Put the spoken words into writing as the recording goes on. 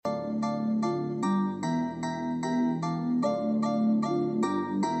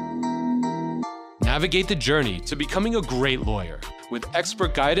Navigate the journey to becoming a great lawyer with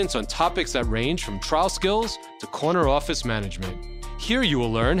expert guidance on topics that range from trial skills to corner office management. Here you will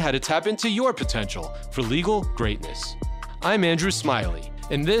learn how to tap into your potential for legal greatness. I'm Andrew Smiley,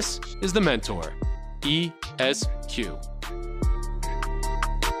 and this is The Mentor, ESQ.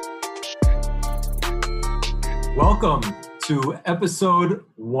 Welcome to episode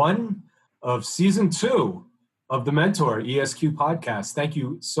 1 of season 2 of The Mentor, ESQ podcast. Thank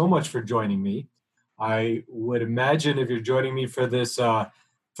you so much for joining me. I would imagine if you're joining me for this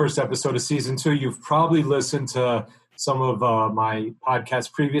first episode of season 2, you've probably listened to some of my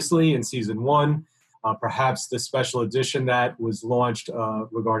podcasts previously in season 1, perhaps the special edition that was launched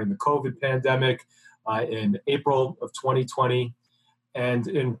regarding the COVID pandemic in April of 2020. And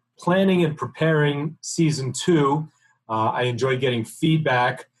in planning and preparing season 2, I enjoy getting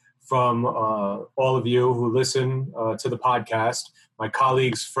feedback from all of you who listen to the podcast, my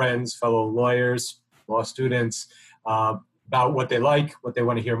colleagues, friends, fellow lawyers, law students, about what they like, what they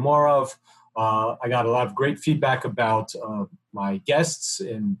want to hear more of. I got a lot of great feedback about my guests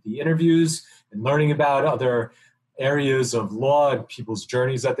in the interviews and learning about other areas of law and people's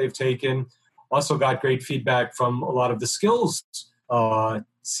journeys that they've taken. Also got great feedback from a lot of the skills,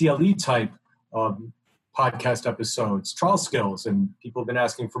 CLE type podcast episodes, trial skills, and people have been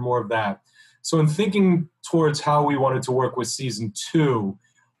asking for more of that. So in thinking towards how we wanted to work with season 2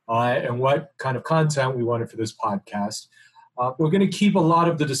 and what kind of content we wanted for this podcast, we're going to keep a lot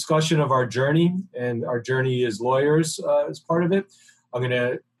of the discussion of our journey and our journey as lawyers as part of it. I'm going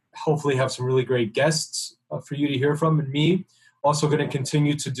to hopefully have some really great guests for you to hear from, and me. Also going to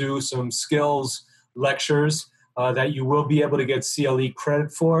continue to do some skills lectures that you will be able to get CLE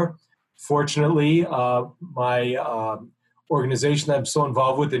credit for. Fortunately, my organization that I'm so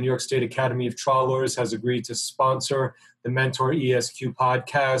involved with, the New York State Academy of Trial Lawyers, has agreed to sponsor the Mentor ESQ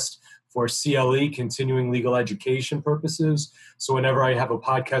podcast for CLE, continuing legal education purposes. So whenever I have a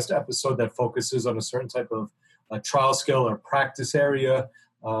podcast episode that focuses on a certain type of trial skill or practice area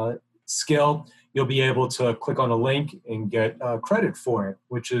skill, you'll be able to click on a link and get credit for it,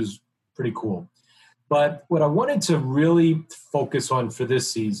 which is pretty cool. But what I wanted to really focus on for this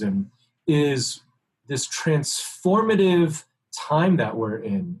season is this transformative time that we're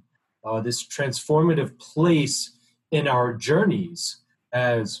in, this transformative place in our journeys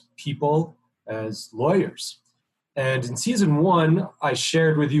as people, as lawyers. And in season 1, I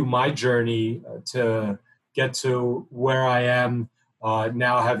shared with you my journey to get to where I am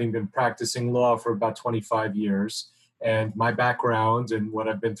now, having been practicing law for about 25 years, and my background and what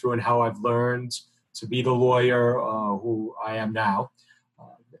I've been through and how I've learned to be the lawyer who I am now.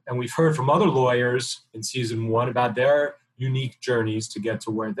 And we've heard from other lawyers in season 1 about their unique journeys to get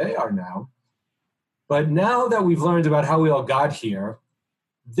to where they are now. But now that we've learned about how we all got here,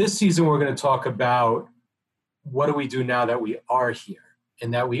 this season we're going to talk about what do we do now that we are here,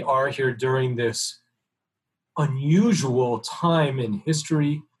 and that we are here during this unusual time in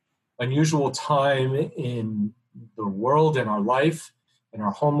history, unusual time in the world, in our life, in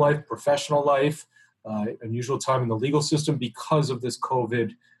our home life, professional life, unusual time in the legal system because of this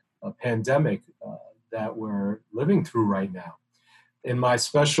COVID pandemic that we're living through right now. In my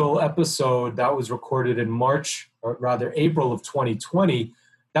special episode that was recorded in March, or rather April of 2020,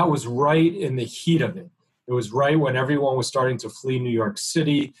 that was right in the heat of it. It was right when everyone was starting to flee New York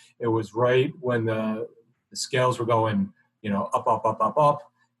City. It was right when the scales were going, up, up, up, up,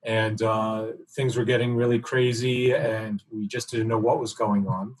 up. And things were getting really crazy, and we just didn't know what was going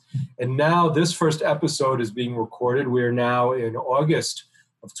on. And now this first episode is being recorded. We're now in August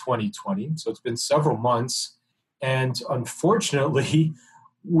of 2020, so it's been several months. And unfortunately,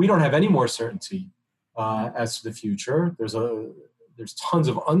 we don't have any more certainty as to the future. There's tons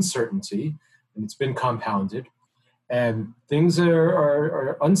of uncertainty, and it's been compounded. And things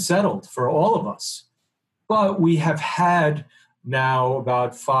are unsettled for all of us. But we have had now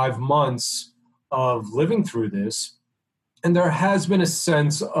about 5 months of living through this, and there has been a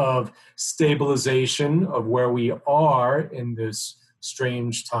sense of stabilization of where we are in this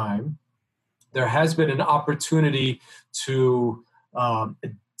strange time. There has been an opportunity to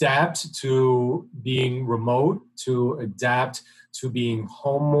adapt to being remote, to adapt to being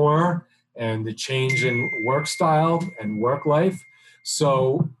home more, and the change in work style and work life.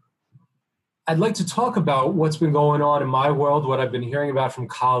 So I'd like to talk about what's been going on in my world, what I've been hearing about from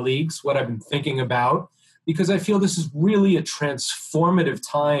colleagues, what I've been thinking about, because I feel this is really a transformative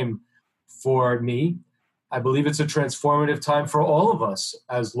time for me. I believe it's a transformative time for all of us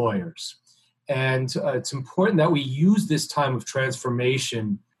as lawyers. And it's important that we use this time of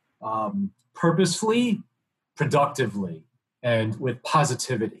transformation purposefully, productively, and with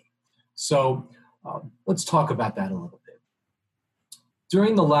positivity. So Let's talk about that a little bit.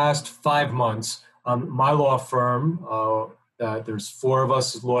 During the last 5 months, my law firm, there's 4 of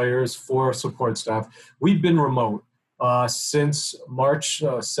us lawyers, 4 support staff, we've been remote since March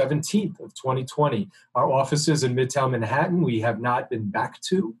 17th of 2020. Our offices in Midtown Manhattan, we have not been back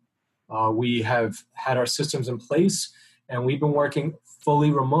to. We have had our systems in place, and we've been working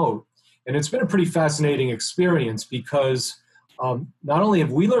fully remote. And it's been a pretty fascinating experience because not only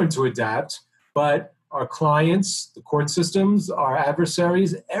have we learned to adapt, but our clients, the court systems, our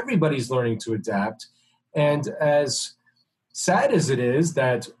adversaries, everybody's learning to adapt. And as sad as it is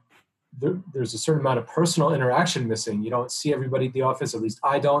that there's a certain amount of personal interaction missing. You don't see everybody at the office, at least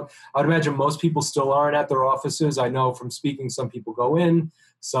I don't. I would imagine most people still aren't at their offices. I know from speaking, some people go in,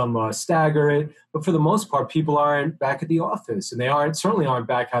 some stagger it, but for the most part, people aren't back at the office, and they certainly aren't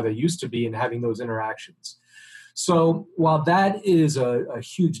back how they used to be and having those interactions. So while that is a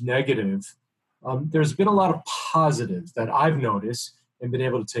huge negative, there's been a lot of positives that I've noticed and been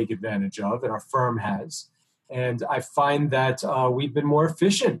able to take advantage of, and our firm has. And I find that we've been more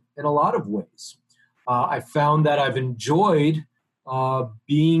efficient in a lot of ways. I found that I've enjoyed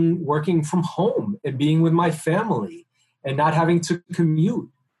working from home and being with my family and not having to commute.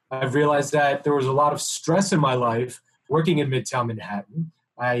 I've realized that there was a lot of stress in my life working in Midtown Manhattan.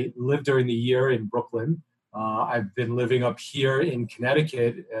 I lived during the year in Brooklyn. I've been living up here in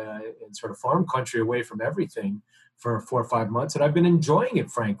Connecticut in sort of farm country away from everything for 4 or 5 months, and I've been enjoying it,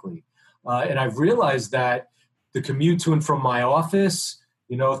 frankly. And I've realized that the commute to and from my office,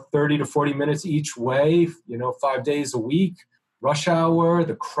 30 to 40 minutes each way, 5 days a week, rush hour,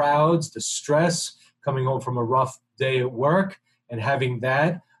 the crowds, the stress, coming home from a rough day at work and having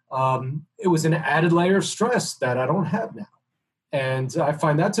that, it was an added layer of stress that I don't have now. And I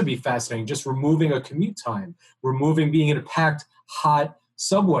find that to be fascinating, just removing a commute time, removing being in a packed, hot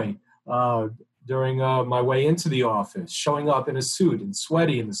subway during my way into the office, showing up in a suit and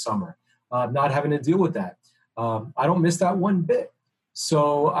sweaty in the summer, not having to deal with that. I don't miss that one bit.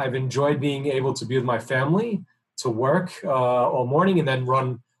 So I've enjoyed being able to be with my family, to work all morning, and then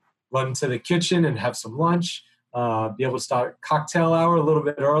run to the kitchen and have some lunch, be able to start cocktail hour a little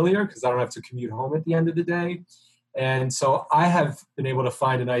bit earlier because I don't have to commute home at the end of the day. And so I have been able to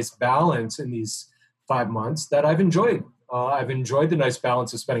find a nice balance in these 5 months that I've enjoyed. I've enjoyed the nice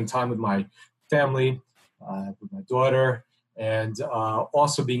balance of spending time with my family, with my daughter, and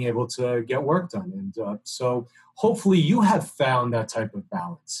also being able to get work done. And so hopefully you have found that type of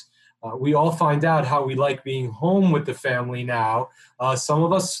balance. We all find out how we like being home with the family now. Some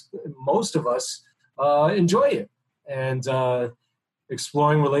of us, most of us, enjoy it. And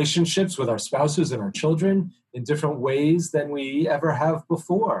exploring relationships with our spouses and our children in different ways than we ever have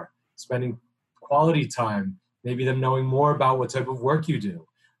before. Spending quality time, maybe them knowing more about what type of work you do.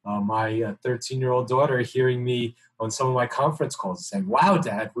 My 13-year-old daughter hearing me on some of my conference calls saying, "Wow,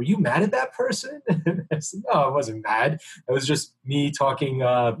 Dad, were you mad at that person?" I said, "No, I wasn't mad. It was just me talking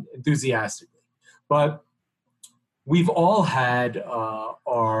enthusiastically." But we've all had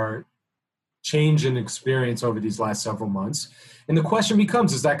our change in experience over these last several months. And the question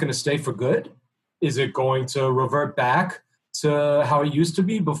becomes, is that going to stay for good? Is it going to revert back to how it used to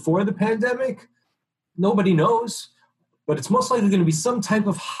be before the pandemic? Nobody knows. But it's most likely going to be some type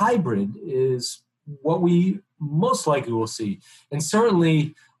of hybrid is what we most likely will see. And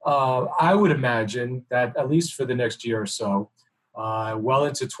certainly, I would imagine that at least for the next year or so, well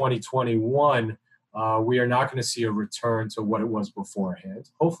into 2021, we are not going to see a return to what it was beforehand.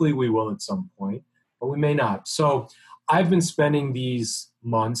 Hopefully we will at some point, but we may not. So I've been spending these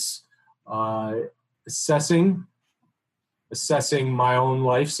months assessing my own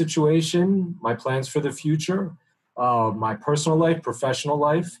life situation, my plans for the future, my personal life, professional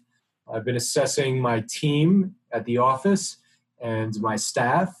life. I've been assessing my team at the office and my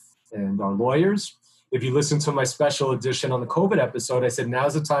staff and our lawyers. If you listen to my special edition on the COVID episode, I said,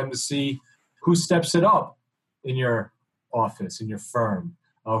 now's the time to see who steps it up in your office, in your firm.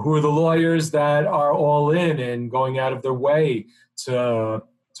 Who are the lawyers that are all in and going out of their way to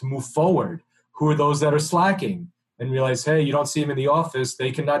move forward? Who are those that are slacking and realize, hey, you don't see them in the office,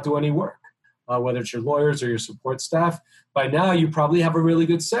 they cannot do any work, whether it's your lawyers or your support staff. By now, you probably have a really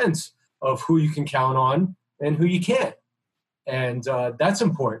good sense of who you can count on and who you can't. And that's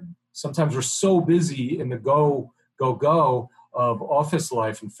important. Sometimes we're so busy in the go of office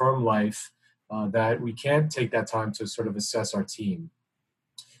life and firm life that we can't take that time to sort of assess our team.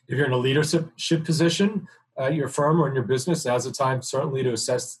 If you're in a leadership position at your firm or in your business, now's the time certainly to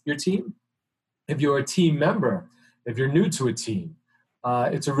assess your team. If you're a team member, if you're new to a team,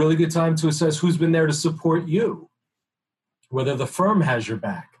 it's a really good time to assess who's been there to support you, whether the firm has your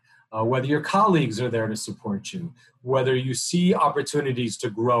back, whether your colleagues are there to support you, whether you see opportunities to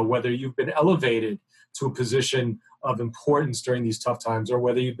grow, whether you've been elevated to a position of importance during these tough times, or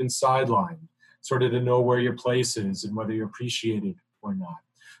whether you've been sidelined, sort of to know where your place is and whether you're appreciated or not.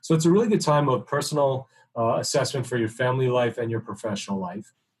 So it's a really good time of personal assessment for your family life and your professional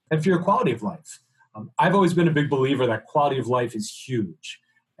life, and for your quality of life. I've always been a big believer that quality of life is huge,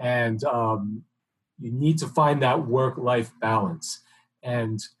 and you need to find that work-life balance.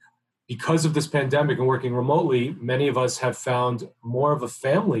 And because of this pandemic and working remotely, many of us have found more of a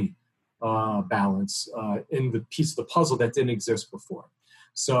family balance in the piece of the puzzle that didn't exist before.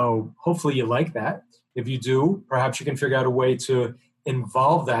 So hopefully you like that. If you do, perhaps you can figure out a way to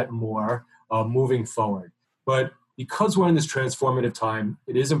involve that more moving forward. But because we're in this transformative time,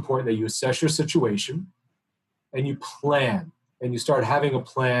 it is important that you assess your situation and you plan, and you start having a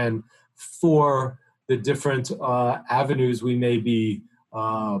plan for the different avenues we may be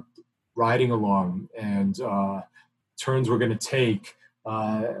riding along, and turns we're going to take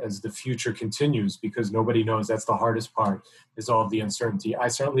as the future continues, because nobody knows. That's the hardest part, is all of the uncertainty. I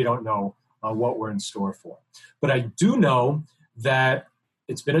certainly don't know what we're in store for. But I do know that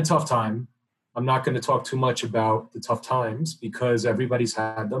it's been a tough time. I'm not going to talk too much about the tough times, because everybody's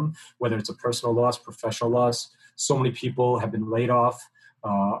had them, whether it's a personal loss, professional loss. So many people have been laid off.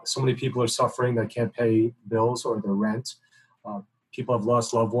 So many people are suffering that can't pay bills or their rent. People have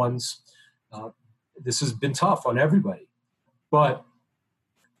lost loved ones. This has been tough on everybody. But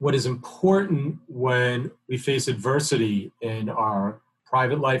what is important when we face adversity in our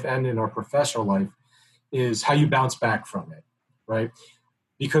private life and in our professional life is how you bounce back from it, right?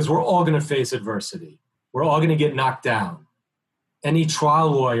 Because we're all going to face adversity. We're all going to get knocked down. Any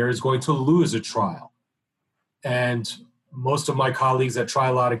trial lawyer is going to lose a trial. And most of my colleagues that try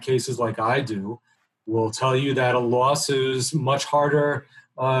a lot of cases like I do will tell you that a loss is much harder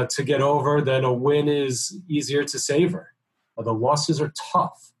to get over than a win is easier to savor. The losses are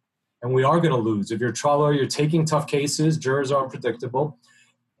tough, and we are going to lose. If you're a trial lawyer, you're taking tough cases, jurors are unpredictable,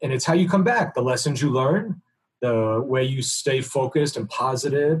 and it's how you come back, the lessons you learn, the way you stay focused and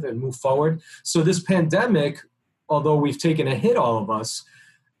positive and move forward. So this pandemic, although we've taken a hit, all of us,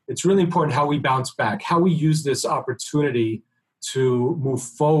 it's really important how we bounce back, how we use this opportunity to move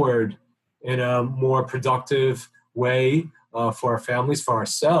forward in a more productive way for our families, for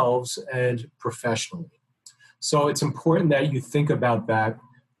ourselves, and professionally. So it's important that you think about that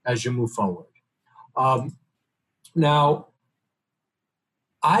as you move forward. Now,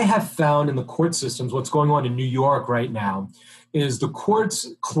 I have found in the court systems, what's going on in New York right now is the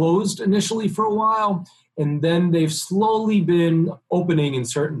courts closed initially for a while, and then they've slowly been opening in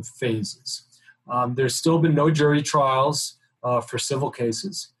certain phases. There's still been no jury trials for civil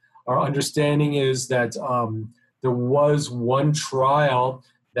cases. Our understanding is that there was one trial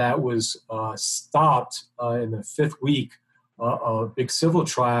that was stopped in the fifth week, a big civil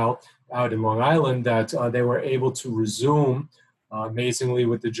trial out in Long Island, that they were able to resume. Amazingly,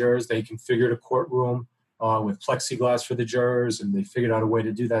 with the jurors, they configured a courtroom with plexiglass for the jurors, and they figured out a way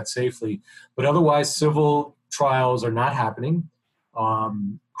to do that safely. But otherwise, civil trials are not happening.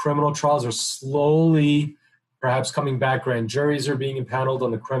 Criminal trials are slowly perhaps coming back. Grand juries are being impaneled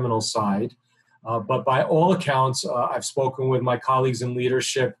on the criminal side. But by all accounts, I've spoken with my colleagues in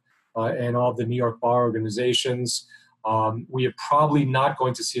leadership and all of the New York bar organizations. We are probably not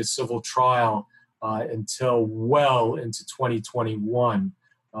going to see a civil trial until well into 2021,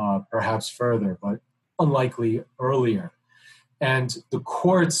 perhaps further, but unlikely earlier. And the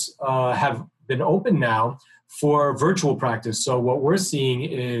courts have been open now for virtual practice. So what we're seeing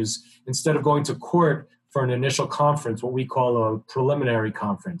is, instead of going to court for an initial conference, what we call a preliminary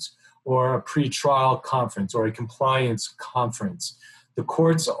conference, or a pre-trial conference, or a compliance conference, the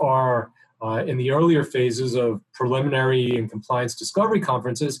courts are in the earlier phases of preliminary and compliance discovery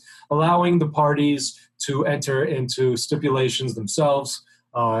conferences, allowing the parties to enter into stipulations themselves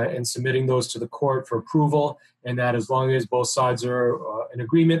and submitting those to the court for approval, and that as long as both sides are in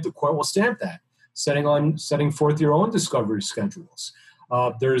agreement, the court will stamp that, setting forth your own discovery schedules.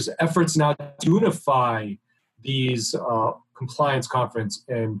 There's efforts now to unify these compliance conference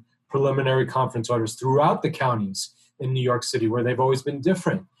and preliminary conference orders throughout the counties in New York City, where they've always been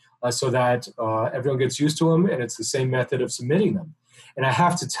different, so that everyone gets used to them, and it's the same method of submitting them. And I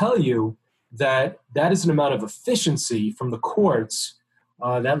have to tell you that that is an amount of efficiency from the courts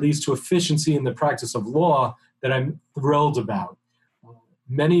that leads to efficiency in the practice of law that I'm thrilled about.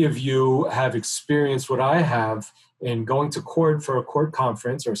 Many of you have experienced what I have in going to court for a court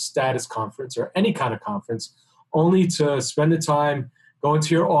conference or status conference or any kind of conference, only to spend the time going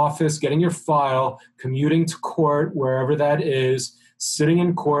to your office, getting your file, commuting to court, wherever that is, sitting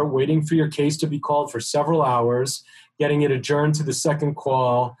in court, waiting for your case to be called for several hours, getting it adjourned to the second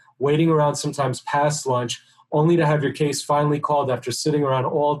call, waiting around sometimes past lunch, only to have your case finally called after sitting around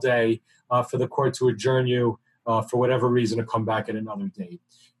all day for the court to adjourn you for whatever reason to come back at another date.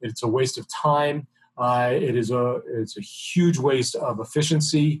 It's a waste of time. It's a huge waste of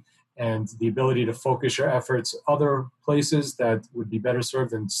efficiency and the ability to focus your efforts other places that would be better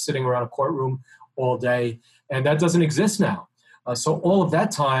served than sitting around a courtroom all day. And that doesn't exist now. So all of that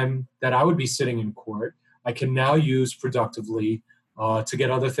time that I would be sitting in court, I can now use productively to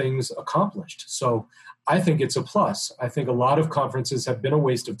get other things accomplished. So I think it's a plus. I think a lot of conferences have been a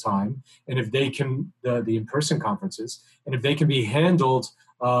waste of time. And if they can, the in-person conferences, and if they can be handled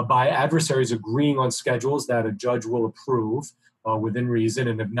by adversaries agreeing on schedules that a judge will approve within reason,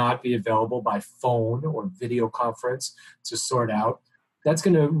 and if not be available by phone or video conference to sort out, that's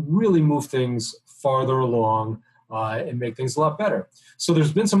going to really move things farther along and make things a lot better. So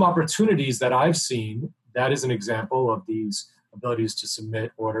there's been some opportunities that I've seen. That is an example of these abilities to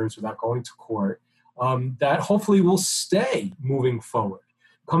submit orders without going to court that hopefully will stay moving forward.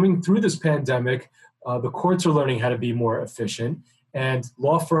 Coming through this pandemic, the courts are learning how to be more efficient, and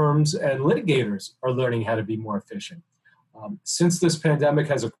law firms and litigators are learning how to be more efficient. Since this pandemic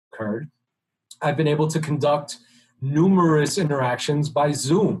has occurred, I've been able to conduct numerous interactions by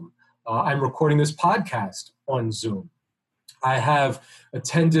Zoom. I'm recording this podcast on Zoom. I have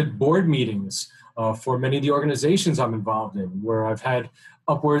attended board meetings for many of the organizations I'm involved in, where I've had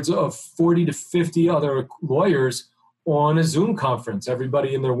upwards of 40 to 50 other lawyers on a Zoom conference,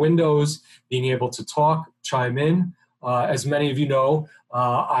 everybody in their windows being able to talk, chime in. As many of you know,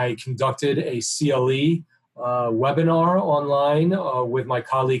 I conducted a CLE webinar online with my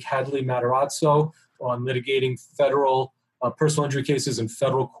colleague Hadley Matarazzo on litigating federal personal injury cases in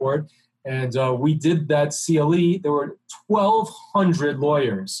federal court. And we did that CLE. There were 1,200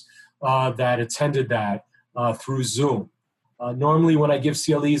 lawyers that attended that through Zoom. Normally when I give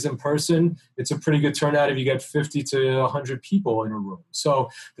CLEs in person, it's a pretty good turnout if you get 50 to 100 people in a room. So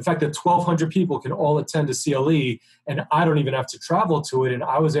the fact that 1,200 people can all attend a CLE and I don't even have to travel to it, and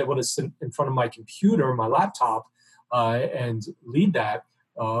I was able to sit in front of my computer, my laptop, and lead that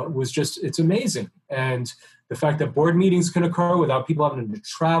was just, it's amazing. And the fact that board meetings can occur without people having to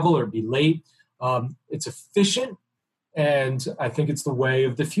travel or be late, it's efficient, and I think it's the way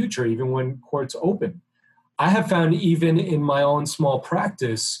of the future, even when courts open. I have found even in my own small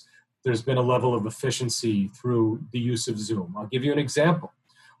practice, there's been a level of efficiency through the use of Zoom. I'll give you an example.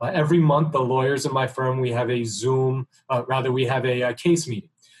 Every month, the lawyers in my firm, we have a Zoom, we have a case meeting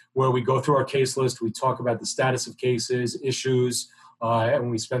where we go through our case list, we talk about the status of cases, issues,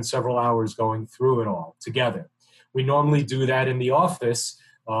 and we spend several hours going through it all together. We normally do that in the office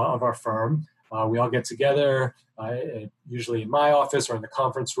of our firm. We all get together, usually in my office or in the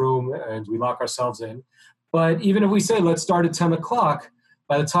conference room, and we lock ourselves in. But even if we say, let's start at 10 o'clock,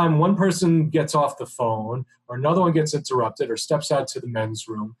 by the time one person gets off the phone or another one gets interrupted or steps out to the men's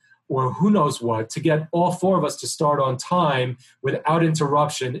room or who knows what, to get all four of us to start on time without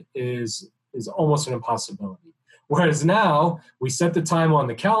interruption is almost an impossibility. Whereas now, we set the time on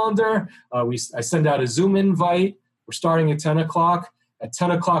the calendar, I send out a Zoom invite, we're starting at 10 o'clock. At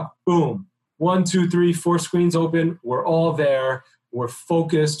 10 o'clock, boom, 1, 2, 3, 4 screens open, we're all there, we're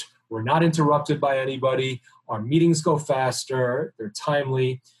focused, we're not interrupted by anybody. Our meetings go faster. They're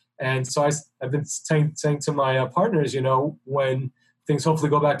timely. And so I've been saying to my partners, when things hopefully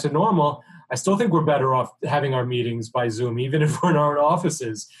go back to normal, I still think we're better off having our meetings by Zoom, even if we're in our own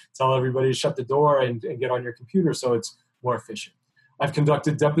offices. Tell everybody to shut the door and get on your computer so it's more efficient. I've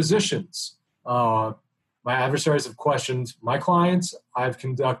conducted depositions. My adversaries have questioned my clients. I've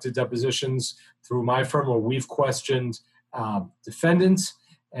conducted depositions through my firm where we've questioned defendants.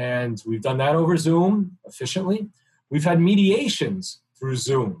 And we've done that over Zoom efficiently. We've had mediations through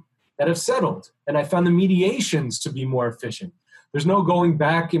Zoom that have settled. And I found the mediations to be more efficient. There's no going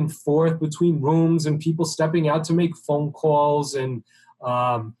back and forth between rooms and people stepping out to make phone calls and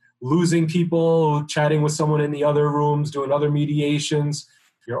losing people, chatting with someone in the other rooms, doing other mediations.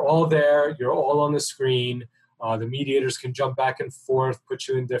 You're all there. You're all on the screen. The mediators can jump back and forth, put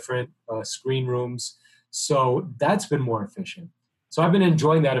you in different screen rooms. So that's been more efficient. So I've been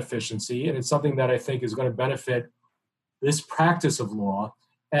enjoying that efficiency, and it's something that I think is going to benefit this practice of law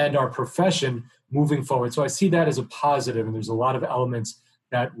and our profession moving forward. So I see that as a positive, and there's a lot of elements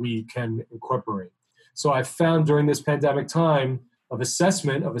that we can incorporate. So I've found during this pandemic time of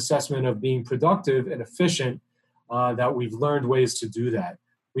assessment of being productive and efficient, that we've learned ways to do that.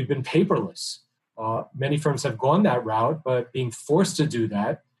 We've been paperless. Many firms have gone that route, but being forced to do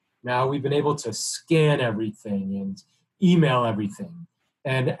that, now we've been able to scan everything and email everything.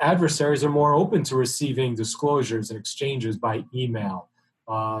 And adversaries are more open to receiving disclosures and exchanges by email.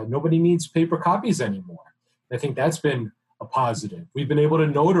 Nobody needs paper copies anymore. I think that's been a positive. We've been able to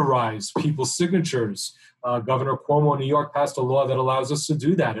notarize people's signatures. Governor Cuomo in New York passed a law that allows us to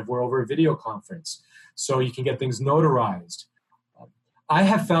do that if we're over a video conference. So you can get things notarized. I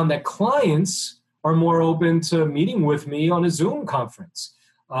have found that clients are more open to meeting with me on a Zoom conference.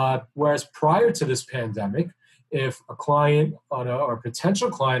 Whereas prior to this pandemic, if a client or a potential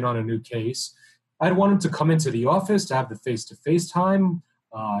client on a new case, I'd want them to come into the office to have the face-to-face time.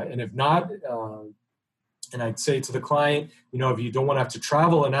 And if not, and I'd say to the client, if you don't want to have to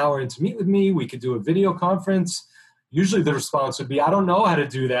travel an hour in to meet with me, we could do a video conference. Usually the response would be, I don't know how to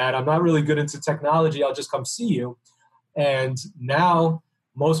do that. I'm not really good into technology. I'll just come see you. And now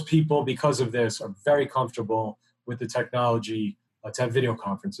most people, because of this, are very comfortable with the technology to have video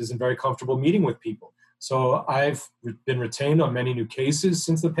conferences and very comfortable meeting with people. So I've been retained on many new cases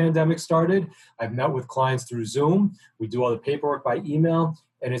since the pandemic started. I've met with clients through Zoom. We do all the paperwork by email,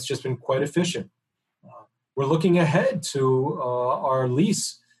 and it's just been quite efficient. We're looking ahead to our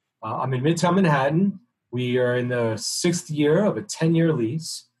lease. I'm in Midtown Manhattan. We are in the 6th year of a 10-year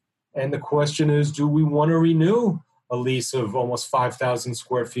lease. And the question is, do we want to renew a lease of almost 5,000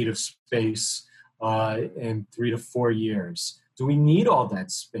 square feet of space in 3 to 4 years? Do we need all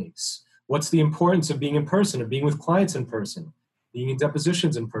that space? What's the importance of being in person, of being with clients in person, being in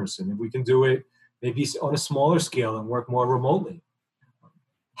depositions in person? If we can do it maybe on a smaller scale and work more remotely.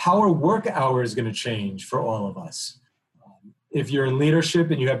 How are work hours going to change for all of us? If you're in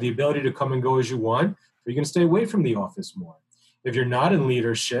leadership and you have the ability to come and go as you want, are you going to stay away from the office more? If you're not in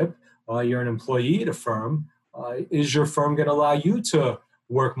leadership, you're an employee at a firm, is your firm going to allow you to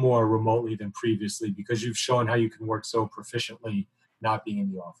work more remotely than previously because you've shown how you can work so proficiently not being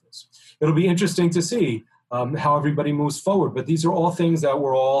in the office? It'll be interesting to see how everybody moves forward, but these are all things that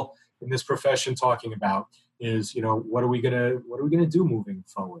we're all in this profession talking about is, what are we gonna do moving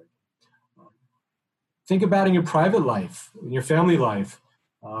forward? Think about in your private life, in your family life,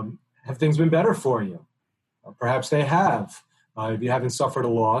 have things been better for you? Perhaps they have. If you haven't suffered a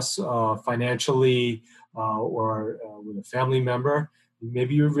loss financially or with a family member,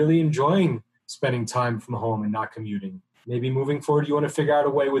 maybe you're really enjoying spending time from home and not commuting. Maybe moving forward, you want to figure out a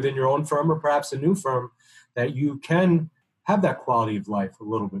way within your own firm or perhaps a new firm that you can have that quality of life a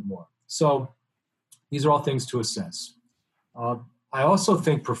little bit more. So these are all things to assess. I also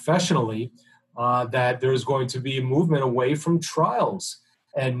think professionally that there's going to be a movement away from trials,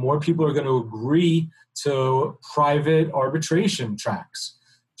 and more people are going to agree to private arbitration tracks.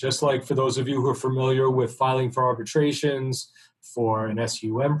 Just like for those of you who are familiar with filing for arbitrations for an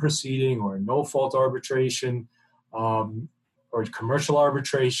SUM proceeding or a no-fault arbitration or commercial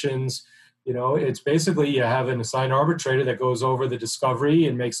arbitrations, it's basically you have an assigned arbitrator that goes over the discovery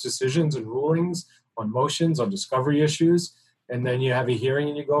and makes decisions and rulings on motions, on discovery issues, and then you have a hearing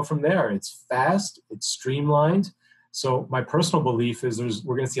and you go from there. It's fast, it's streamlined. So my personal belief is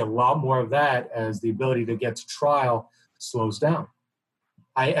we're going to see a lot more of that as the ability to get to trial slows down.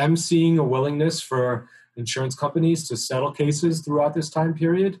 I am seeing a willingness for insurance companies to settle cases throughout this time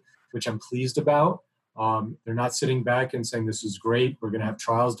period, which I'm pleased about. They're not sitting back and saying, this is great, we're going to have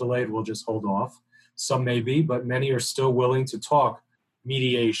trials delayed, we'll just hold off. Some may be, but many are still willing to talk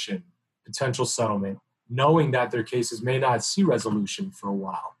mediation, potential settlement, knowing that their cases may not see resolution for a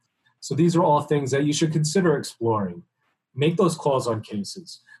while. So these are all things that you should consider exploring. Make those calls on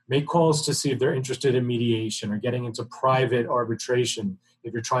cases. Make calls to see if they're interested in mediation or getting into private arbitration.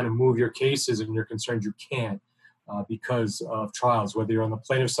 If you're trying to move your cases and you're concerned you can't because of trials, whether you're on the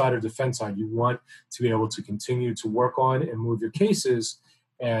plaintiff side or defense side, you want to be able to continue to work on and move your cases.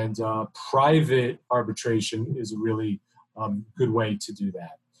 And private arbitration is a really good way to do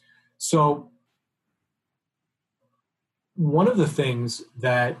that. So one of the things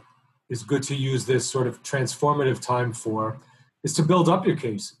that is good to use this sort of transformative time for is to build up your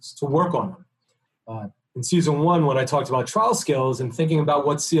cases, to work on them. In season 1, when I talked about trial skills and thinking about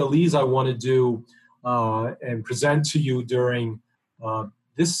what CLEs I want to do and present to you during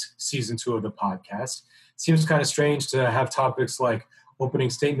this season 2 of the podcast, it seems kind of strange to have topics like opening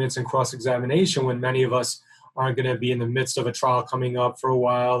statements and cross-examination when many of us aren't going to be in the midst of a trial coming up for a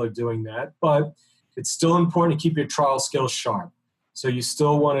while or doing that. But it's still important to keep your trial skills sharp. So you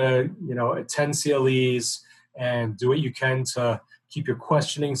still want to, attend CLEs and do what you can to keep your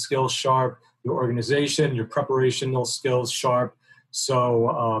questioning skills sharp, your organization, your preparational skills sharp.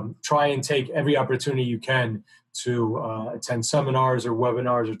 So try and take every opportunity you can to attend seminars or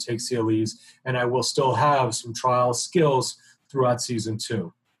webinars or take CLEs. And I will still have some trial skills throughout season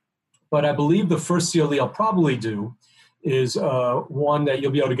 2. But I believe the first CLE I'll probably do is one that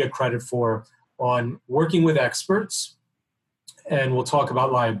you'll be able to get credit for on working with experts. And we'll talk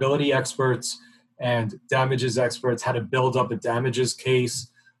about liability experts and damages experts, how to build up a damages case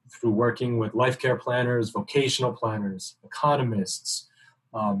through working with life care planners, vocational planners, economists,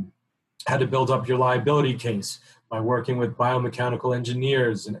 how to build up your liability case by working with biomechanical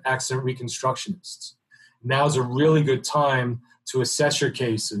engineers and accident reconstructionists. Now's a really good time to assess your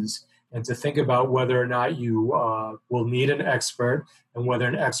cases and to think about whether or not you will need an expert and whether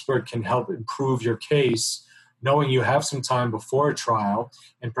an expert can help improve your case, knowing you have some time before a trial,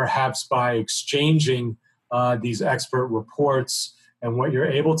 and perhaps by exchanging these expert reports and what you're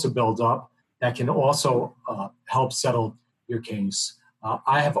able to build up, that can also help settle your case.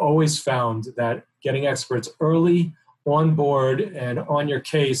 I have always found that getting experts early on board and on your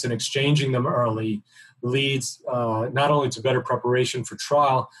case and exchanging them early leads not only to better preparation for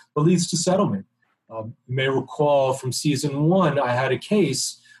trial, but leads to settlement. You may recall from season 1, I had a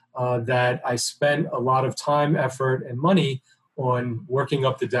case that I spent a lot of time, effort, and money on working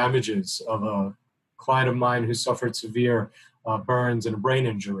up the damages of a client of mine who suffered severe burns and a brain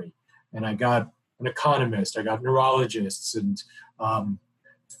injury. And I got an economist, I got neurologists and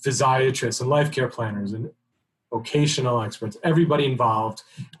physiatrists and life care planners and vocational experts, everybody involved,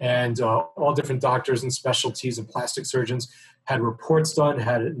 and all different doctors and specialties and plastic surgeons had reports done,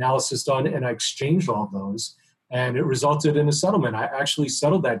 had analysis done, and I exchanged all of those. And it resulted in a settlement. I actually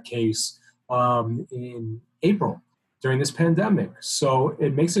settled that case in April during this pandemic. So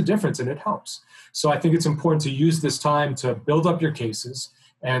it makes a difference and it helps. So I think it's important to use this time to build up your cases.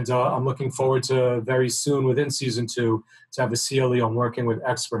 And I'm looking forward to very soon within season 2 to have a CLE on working with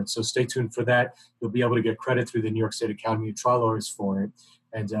experts. So stay tuned for that. You'll be able to get credit through the New York State Academy of Trial Lawyers for it.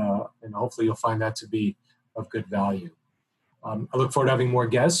 And hopefully you'll find that to be of good value. I look forward to having more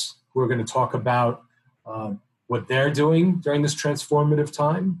guests who are going to talk about what they're doing during this transformative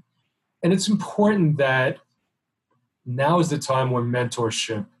time. And it's important that now is the time where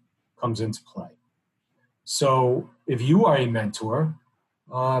mentorship comes into play. So if you are a mentor,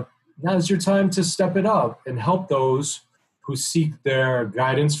 now is your time to step it up and help those who seek their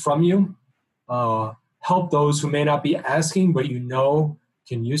guidance from you. Help those who may not be asking, but you know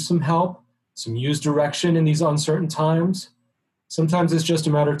can use some help, some use direction in these uncertain times. Sometimes it's just a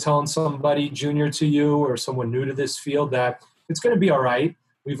matter of telling somebody junior to you or someone new to this field that it's going to be all right.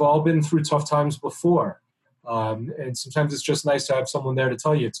 We've all been through tough times before. And sometimes it's just nice to have someone there to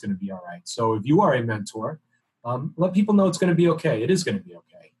tell you it's going to be all right. So if you are a mentor, let people know it's going to be okay. It is going to be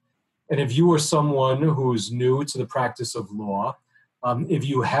okay. And if you are someone who's new to the practice of law, if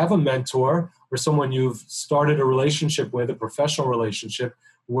you have a mentor or someone you've started a relationship with, a professional relationship,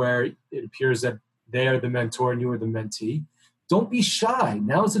 where it appears that they are the mentor and you are the mentee, don't be shy.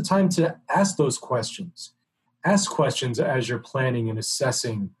 Now is the time to ask those questions. Ask questions as you're planning and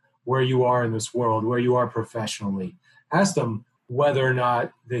assessing where you are in this world, where you are professionally. Ask them whether or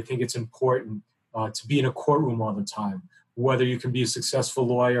not they think it's important to be in a courtroom all the time, whether you can be a successful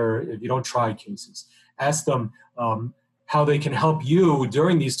lawyer if you don't try cases. Ask them how they can help you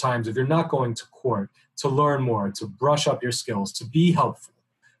during these times if you're not going to court, to learn more, to brush up your skills, to be helpful.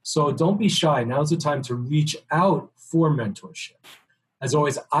 So don't be shy. Now's the time to reach out for mentorship. As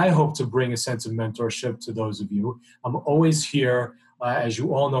always, I hope to bring a sense of mentorship to those of you. I'm always here. As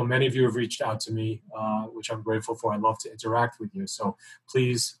you all know, many of you have reached out to me, which I'm grateful for. I love to interact with you. So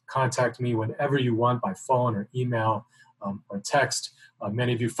please contact me whenever you want by phone or email or text.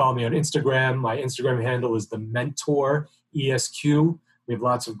 Many of you follow me on Instagram. My Instagram handle is The Mentor ESQ. We have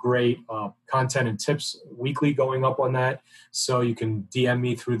lots of great content and tips weekly going up on that. So you can DM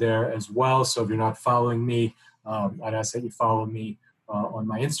me through there as well. So if you're not following me, I'd ask that you follow me on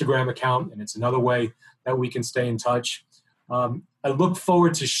my Instagram account. And it's another way that we can stay in touch. I look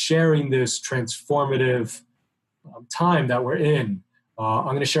forward to sharing this transformative time that we're in. I'm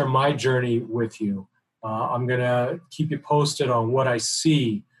going to share my journey with you. I'm going to keep you posted on what I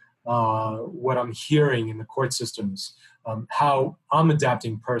see, what I'm hearing in the court systems, how I'm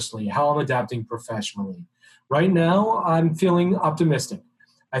adapting personally, how I'm adapting professionally. Right now, I'm feeling optimistic.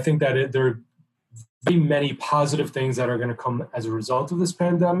 I think that there are very many positive things that are going to come as a result of this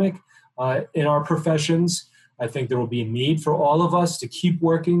pandemic in our professions. I think there will be a need for all of us to keep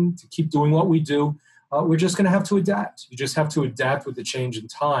working, to keep doing what we do. We're just going to have to adapt. You just have to adapt with the change in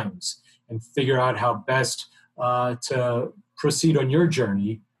times and figure out how best to proceed on your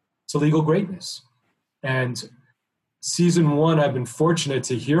journey to legal greatness. And season 1, I've been fortunate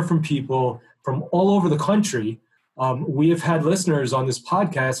to hear from people from all over the country. We have had listeners on this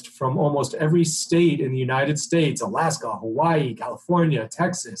podcast from almost every state in the United States: Alaska, Hawaii, California,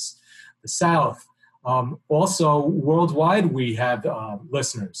 Texas, the South. Also, worldwide, we have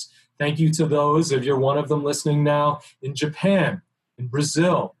listeners. Thank you to those, if you're one of them listening now, in Japan, in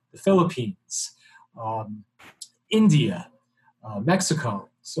Brazil, the Philippines, India, Mexico.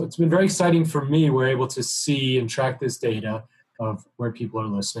 So it's been very exciting for me. We're able to see and track this data of where people are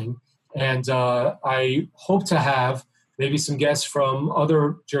listening. And I hope to have maybe some guests from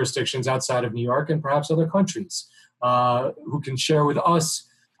other jurisdictions outside of New York and perhaps other countries who can share with us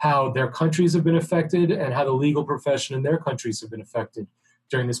how their countries have been affected and how the legal profession in their countries have been affected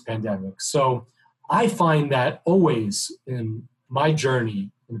during this pandemic. So I find that always in my journey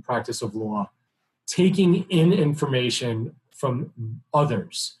in the practice of law, taking in information from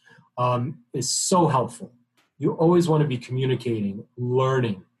others is so helpful. You always want to be communicating,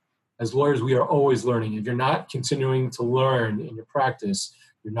 learning. As lawyers, we are always learning. If you're not continuing to learn in your practice,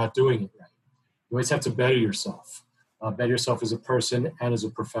 you're not doing it right. You always have to better yourself as a person and as a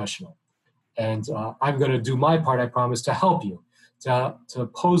professional. And I'm going to do my part, I promise, to help you, to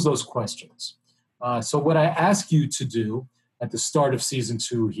pose those questions. So what I ask you to do at the start of season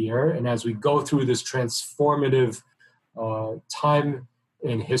 2 here, and as we go through this transformative time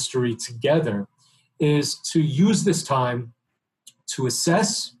in history together, is to use this time to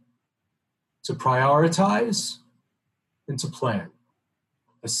assess, to prioritize, and to plan.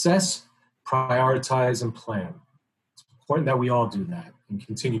 Assess, prioritize, and plan. It's important that we all do that and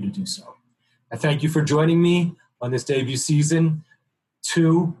continue to do so. I thank you for joining me on this debut season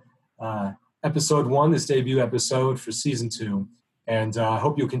 2, episode 1, this debut episode for season 2. And I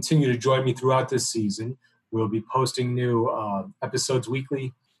hope you'll continue to join me throughout this season. We'll be posting new episodes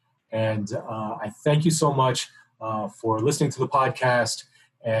weekly. And I thank you so much for listening to the podcast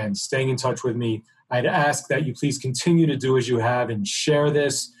and staying in touch with me. I'd ask that you please continue to do as you have and share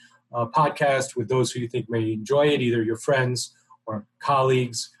this podcast with those who you think may enjoy it, either your friends or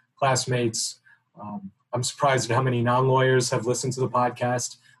colleagues, classmates. I'm surprised at how many non-lawyers have listened to the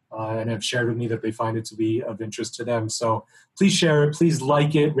podcast and have shared with me that they find it to be of interest to them. So please share it, please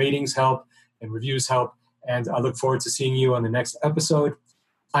like it. Ratings help and reviews help. And I look forward to seeing you on the next episode.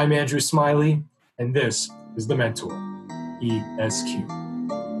 I'm Andrew Smiley, and this is The Mentor, ESQ.